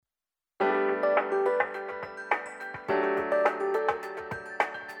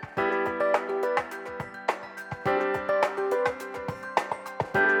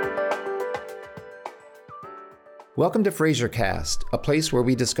Welcome to FraserCast, a place where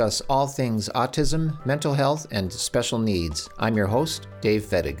we discuss all things autism, mental health, and special needs. I'm your host, Dave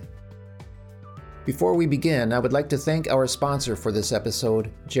Fettig. Before we begin, I would like to thank our sponsor for this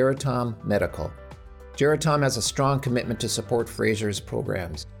episode, Geratom Medical. Geratom has a strong commitment to support Fraser's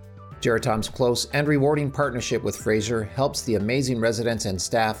programs. Geratom's close and rewarding partnership with Fraser helps the amazing residents and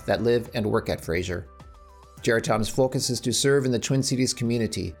staff that live and work at Fraser. Geratom's focus is to serve in the Twin Cities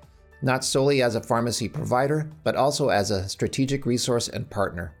community, not solely as a pharmacy provider, but also as a strategic resource and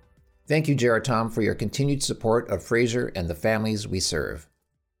partner. Thank you, Geratom, for your continued support of Fraser and the families we serve.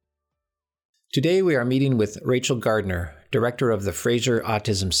 Today we are meeting with Rachel Gardner, Director of the Fraser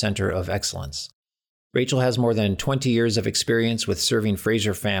Autism Center of Excellence. Rachel has more than 20 years of experience with serving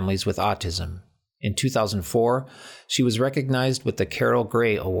Fraser families with autism. In 2004, she was recognized with the Carol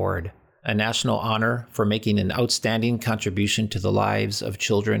Gray Award, a national honor for making an outstanding contribution to the lives of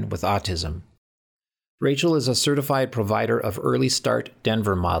children with autism. Rachel is a certified provider of Early Start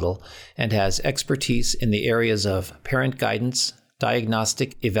Denver model and has expertise in the areas of parent guidance,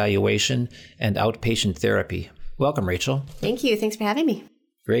 diagnostic evaluation, and outpatient therapy. Welcome, Rachel. Thank you. Thanks for having me.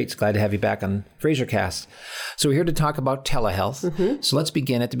 Great. Glad to have you back on FraserCast. So we're here to talk about telehealth. Mm-hmm. So let's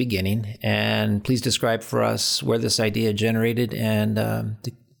begin at the beginning, and please describe for us where this idea generated and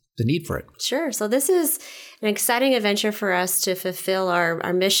the need for it. Sure. So this is an exciting adventure for us to fulfill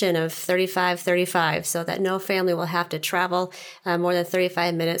our mission of 35-35, so that no family will have to travel more than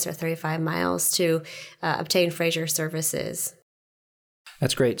 35 minutes or 35 miles to obtain Fraser services.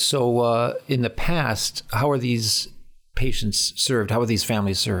 That's great. So in the past, how are these patients served? How are these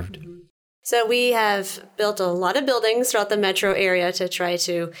families served? So we have built a lot of buildings throughout the metro area to try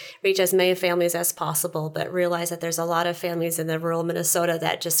to reach as many families as possible, but realize that there's a lot of families in the rural Minnesota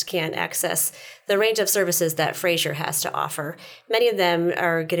that just can't access the range of services that Fraser has to offer. Many of them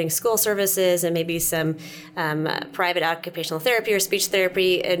are getting school services and maybe some private occupational therapy or speech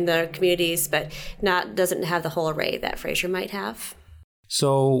therapy in the communities, but doesn't have the whole array that Fraser might have.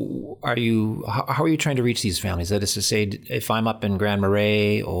 So how are you trying to reach these families? That is to say, if I'm up in Grand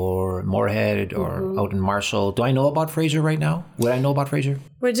Marais or Moorhead or out in Marshall, do I know about Fraser right now? Would I know about Fraser?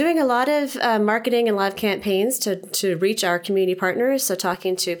 We're doing a lot of marketing and live campaigns to reach our community partners. So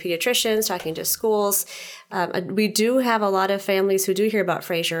talking to pediatricians, talking to schools. We do have a lot of families who do hear about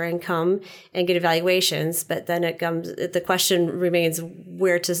Fraser and come and get evaluations, but then the question remains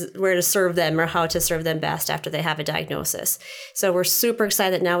where to serve them or how to serve them best after they have a diagnosis. So we're super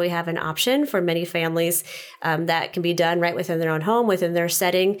excited that now we have an option for many families that can be done right within their own home, within their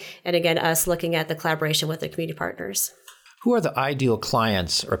setting, and again, us looking at the collaboration with the community partners. Who are the ideal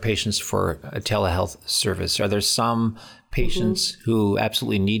clients or patients for a telehealth service? Are there some patients who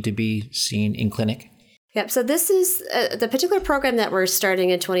absolutely need to be seen in clinic? Yep. So this is the particular program that we're starting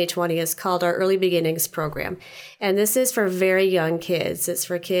in 2020 is called our Early Beginnings program. And this is for very young kids. It's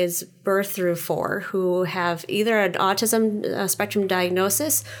for kids birth through 4 who have either an autism spectrum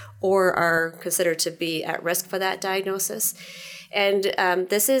diagnosis or are considered to be at risk for that diagnosis. And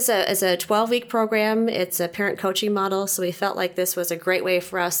this is a 12-week program. It's a parent coaching model. So we felt like this was a great way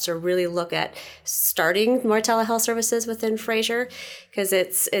for us to really look at starting more telehealth services within Fraser, because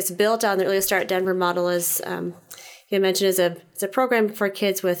it's built on the Early Start Denver model, as you mentioned, it's a program for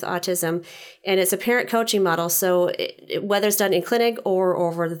kids with autism, and it's a parent coaching model. So whether it's done in clinic or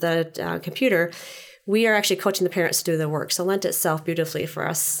over the computer, we are actually coaching the parents to do the work. So lent itself beautifully for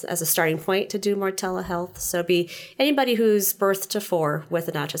us as a starting point to do more telehealth. So be anybody who's birth to 4 with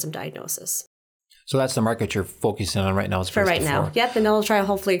an autism diagnosis. So that's the market you're focusing on right now. For right now. Yep. And then we'll try to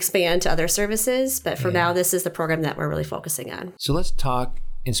hopefully expand to other services. But for now, this is the program that we're really focusing on. So let's talk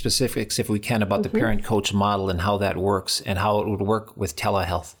in specifics, if we can, about the parent coach model and how that works and how it would work with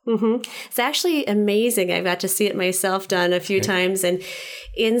telehealth. It's actually amazing. I've got to see it myself done a few times. And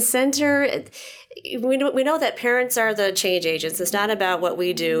in center, we know that parents are the change agents. It's not about what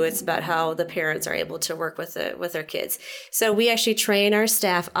we do. It's about how the parents are able to work with their kids. So we actually train our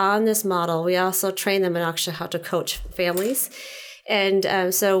staff on this model. We also train them on actually how to coach families. And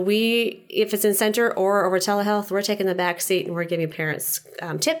so if it's in center or over telehealth, we're taking the back seat and we're giving parents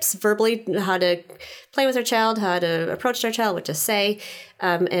tips verbally, how to play with their child, how to approach their child, what to say.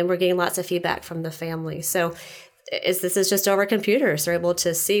 And we're getting lots of feedback from the family. So this is just over computers. They're able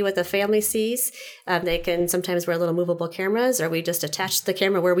to see what the family sees. They can sometimes wear little movable cameras, or we just attach the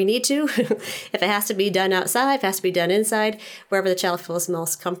camera where we need to. If it has to be done outside, if it has to be done inside, wherever the child feels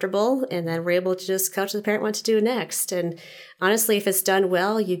most comfortable. And then we're able to just coach the parent what to do next. And honestly, if it's done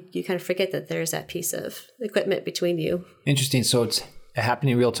well, you kind of forget that there's that piece of equipment between you. Interesting. So it's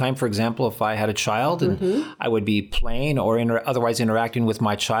happening in real time. For example, if I had a child and I would be playing or otherwise interacting with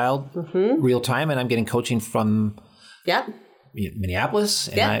my child real time, and I'm getting coaching from Yep. Minneapolis,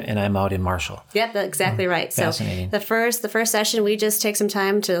 and I'm out in Marshall. Yep, that's exactly right. Fascinating. So the first session, we just take some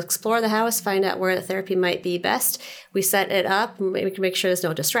time to explore the house, find out where the therapy might be best. We set it up. We can make sure there's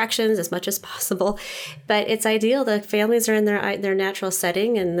no distractions as much as possible. But it's ideal. The families are in their natural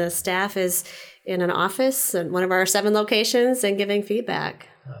setting, and the staff is in an office in one of our 7 locations and giving feedback.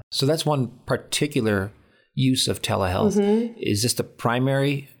 So that's one particular use of telehealth. Mm-hmm. Is this the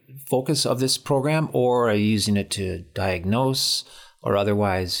primary focus of this program, or are you using it to diagnose or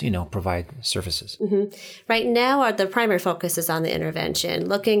otherwise, provide services? Mm-hmm. Right now, the primary focus is on the intervention,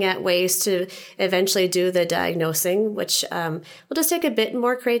 looking at ways to eventually do the diagnosing, which will just take a bit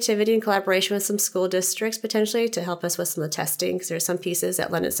more creativity and collaboration with some school districts potentially to help us with some of the testing, because there's some pieces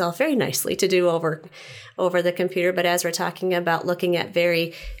that lend itself very nicely to do over the computer. But as we're talking about looking at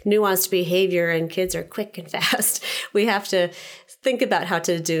very nuanced behavior, and kids are quick and fast, we have to think about how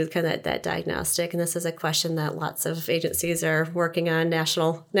to do kind of that diagnostic. And this is a question that lots of agencies are working on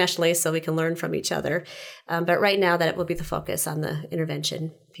nationally, so we can learn from each other. But right now, that it will be the focus on the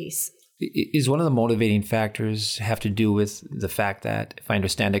intervention piece. Is one of the motivating factors have to do with the fact that, if I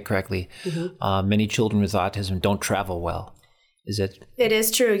understand it correctly, mm-hmm. Many children with autism don't travel well? Is it? It is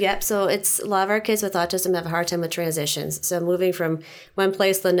true, yep. So a lot of our kids with autism have a hard time with transitions. So moving from one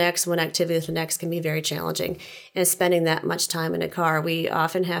place to the next, one activity to the next can be very challenging. And spending that much time in a car, we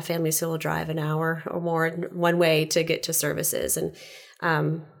often have families who will drive an hour or more one way to get to services. And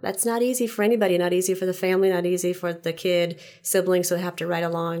that's not easy for anybody, not easy for the family, not easy for the kid, siblings who have to ride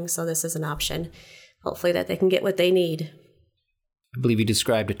along. So this is an option, hopefully, that they can get what they need. I believe you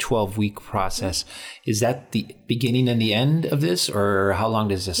described a 12-week process. Is that the beginning and the end of this, or how long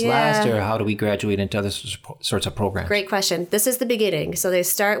does this last, or how do we graduate into other sorts of programs? Great question. This is the beginning. So they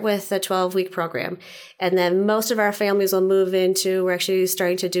start with a 12-week program, and then most of our families will move into, we're actually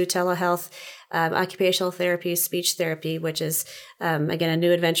starting to do telehealth, occupational therapy, speech therapy, which is, again, a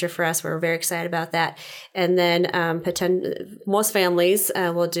new adventure for us. We're very excited about that. And then most families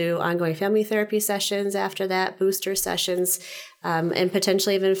will do ongoing family therapy sessions after that, booster sessions, and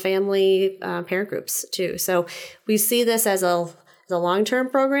potentially even family parent groups too. So we see this as a long-term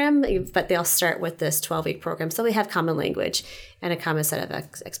program, but they'll start with this 12-week program. So we have common language and a common set of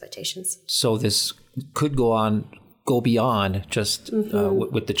expectations. So this could go beyond just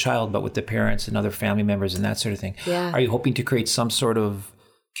mm-hmm. With the child, but with the parents and other family members and that sort of thing. Yeah. Are you hoping to create some sort of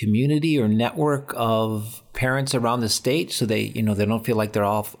community or network of parents around the state so they don't feel like they're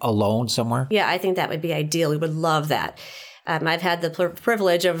all alone somewhere? Yeah, I think that would be ideal. We would love that. I've had the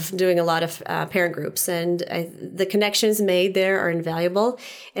privilege of doing a lot of parent groups, and the connections made there are invaluable.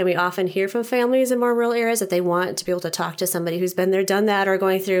 And we often hear from families in more rural areas that they want to be able to talk to somebody who's been there, done that, or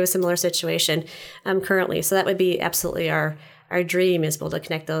going through a similar situation currently. So that would be absolutely our dream, is be able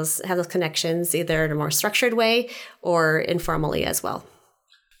to have those connections either in a more structured way or informally as well.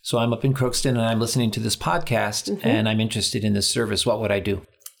 So I'm up in Crookston and I'm listening to this podcast mm-hmm. and I'm interested in this service. What would I do?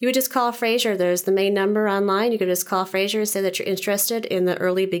 You would just call Fraser. There's the main number online. You could just call Fraser, say that you're interested in the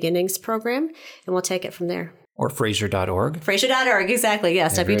Early Beginnings program, and we'll take it from there. Or Fraser.org. Fraser.org, exactly.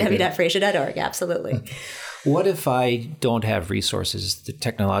 Yes, www.fraser.org. Absolutely. What if I don't have resources, the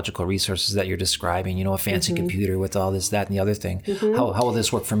technological resources that you're describing, a fancy mm-hmm. computer with all this, that, and the other thing? Mm-hmm. How will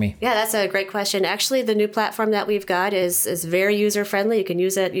this work for me? Yeah, that's a great question. Actually, the new platform that we've got is very user-friendly. You can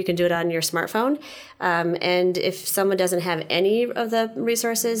use it. You can do it on your smartphone. And if someone doesn't have any of the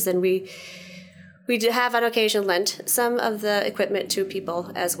resources, then we do have on occasion lent some of the equipment to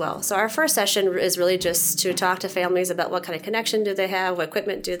people as well. So our first session is really just to talk to families about what kind of connection do they have, what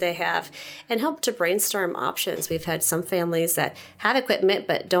equipment do they have, and help to brainstorm options. We've had some families that have equipment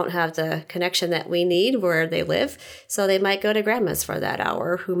but don't have the connection that we need where they live. So they might go to grandma's for that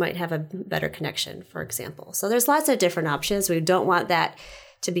hour, who might have a better connection, for example. So there's lots of different options. We don't want that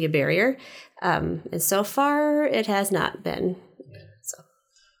to be a barrier. And so far, it has not been. So,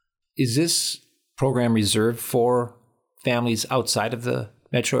 is this program reserved for families outside of the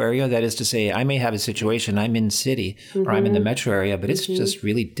metro area? That is to say, I may have a situation, I'm in city mm-hmm. or I'm in the metro area, but it's mm-hmm. just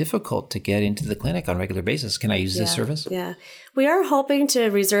really difficult to get into the clinic on a regular basis. Can I use this service? Yeah. We are hoping to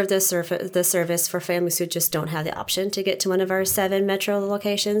reserve this service for families who just don't have the option to get to one of our 7 metro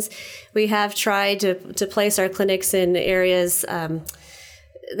locations. We have tried to place our clinics in areas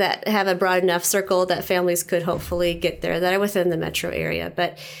that have a broad enough circle that families could hopefully get there that are within the metro area.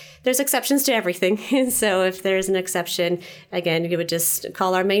 But there's exceptions to everything. And so if there's an exception, again, you would just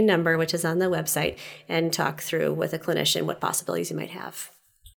call our main number, which is on the website, and talk through with a clinician what possibilities you might have.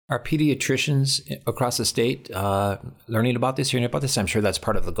 Are pediatricians across the state learning about this, hearing about this? I'm sure that's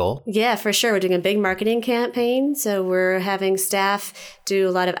part of the goal. Yeah, for sure. We're doing a big marketing campaign. So we're having staff do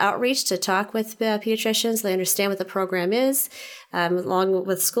a lot of outreach to talk with pediatricians so they understand what the program is, along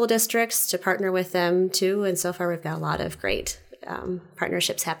with school districts to partner with them too. And so far, we've got a lot of great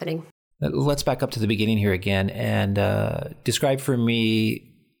partnerships happening. Let's back up to the beginning here again and describe for me,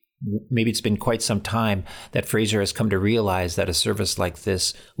 maybe it's been quite some time that Fraser has come to realize that a service like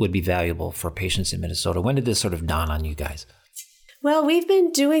this would be valuable for patients in Minnesota. When did this sort of dawn on you guys? Well, we've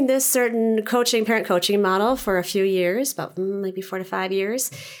been doing this certain parent coaching model for a few years, about maybe 4 to 5 years.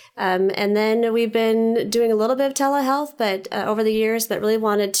 And then we've been doing a little bit of telehealth, but over the years, but really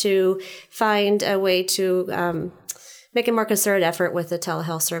wanted to find a way to make a more concerted effort with the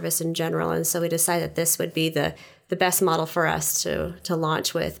telehealth service in general. And so we decided that this would be the best model for us to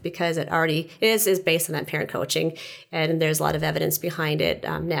launch with, because it already is based on that parent coaching, and there's a lot of evidence behind it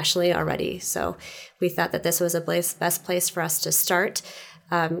nationally already. So we thought that this was a best place for us to start,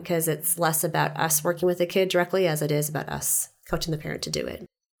 because it's less about us working with the kid directly as it is about us coaching the parent to do it.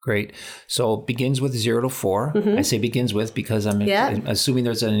 Great. So it begins with 0 to 4. Mm-hmm. I say begins with because I'm assuming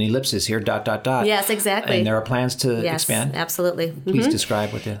there's an ellipsis here, ... Yes, exactly. And there are plans to expand? Absolutely. Please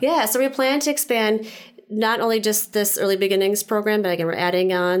describe what Yeah, so we plan to expand not only just this early beginnings program, but again, we're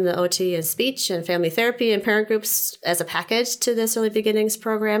adding on the OT and speech and family therapy and parent groups as a package to this early beginnings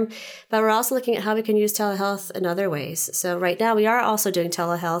program. But we're also looking at how we can use telehealth in other ways. So right now we are also doing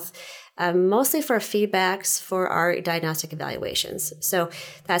telehealth mostly for feedbacks for our diagnostic evaluations. So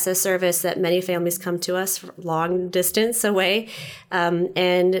that's a service that many families come to us long distance away.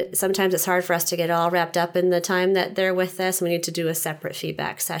 And sometimes it's hard for us to get all wrapped up in the time that they're with us. We need to do a separate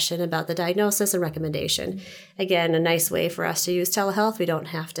feedback session about the diagnosis and recommendation. Again, a nice way for us to use telehealth. We don't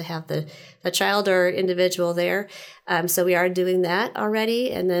have to have the child or individual there. So we are doing that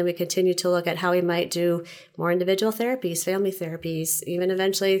already. And then we continue to look at how we might do more individual therapies, family therapies, even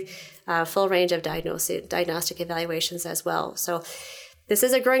eventually full range of diagnostic evaluations as well. So this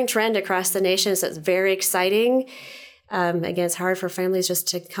is a growing trend across the nation. So it's very exciting. Again, it's hard for families just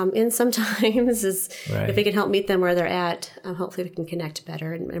to come in sometimes. Right. If we can help meet them where they're at, hopefully we can connect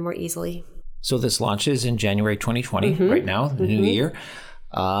better and more easily. So this launches in January 2020, right now, the new year.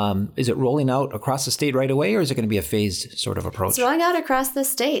 Is it rolling out across the state right away, or is it going to be a phased sort of approach? It's rolling out across the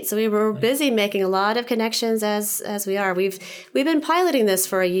state. So we were busy making a lot of connections as we are. We've been piloting this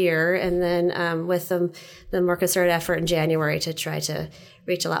for a year, and then with the more concerted effort in January to try to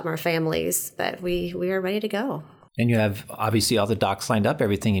reach a lot more families. But we are ready to go. And you have obviously all the docs lined up,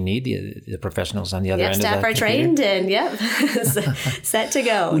 everything you need, the professionals on the other end of the staff are trained and set to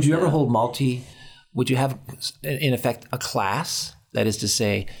go. Would you ever hold would you have in effect a class? That is to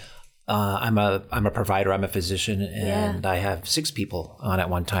say, I'm a provider, I'm a physician, and I have 6 people on at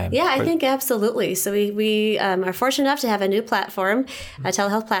one time. Yeah, I think absolutely. So we are fortunate enough to have a new platform, a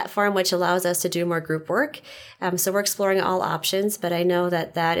telehealth platform, which allows us to do more group work. So we're exploring all options, but I know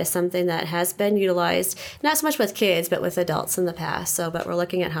that is something that has been utilized, not so much with kids, but with adults in the past. But we're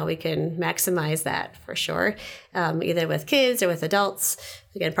looking at how we can maximize that for sure, either with kids or with adults,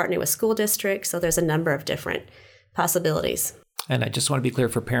 again, partnering with school districts. So there's a number of different possibilities. And I just want to be clear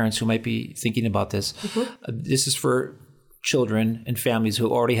for parents who might be thinking about this. This is for children and families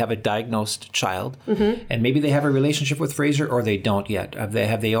who already have a diagnosed child, and maybe they have a relationship with Fraser or they don't yet.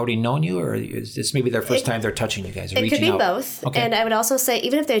 Have they already known you, or is this maybe their first time they're touching you guys? It could be both. Okay. And I would also say,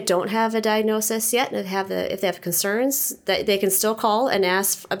 even if they don't have a diagnosis yet, and if they have concerns, that they can still call and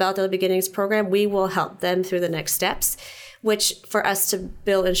ask about the beginnings program. We will help them through the next steps. Which for us to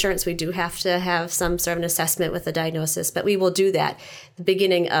bill insurance, we do have to have some sort of an assessment with the diagnosis, but we will do that at the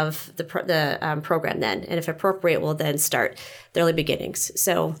beginning of the program then. And if appropriate, we'll then start the early beginnings.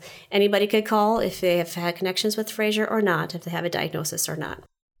 So anybody could call if they have had connections with Fraser or not, if they have a diagnosis or not.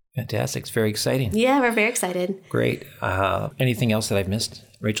 Fantastic. It's very exciting. Yeah, we're very excited. Great. Anything else that I've missed,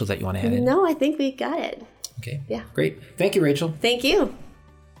 Rachel, that you want to add in? No, I think we got it. Okay. Yeah. Great. Thank you, Rachel. Thank you.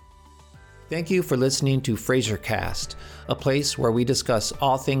 Thank you for listening to FraserCast, a place where we discuss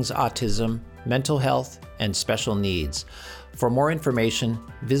all things autism, mental health, and special needs. For more information,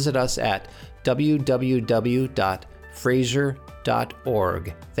 visit us at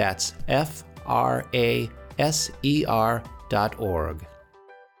www.fraser.org. That's FRASER.org.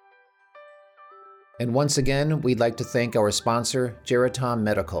 And once again, we'd like to thank our sponsor, Geratom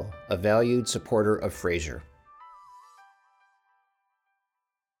Medical, a valued supporter of Fraser.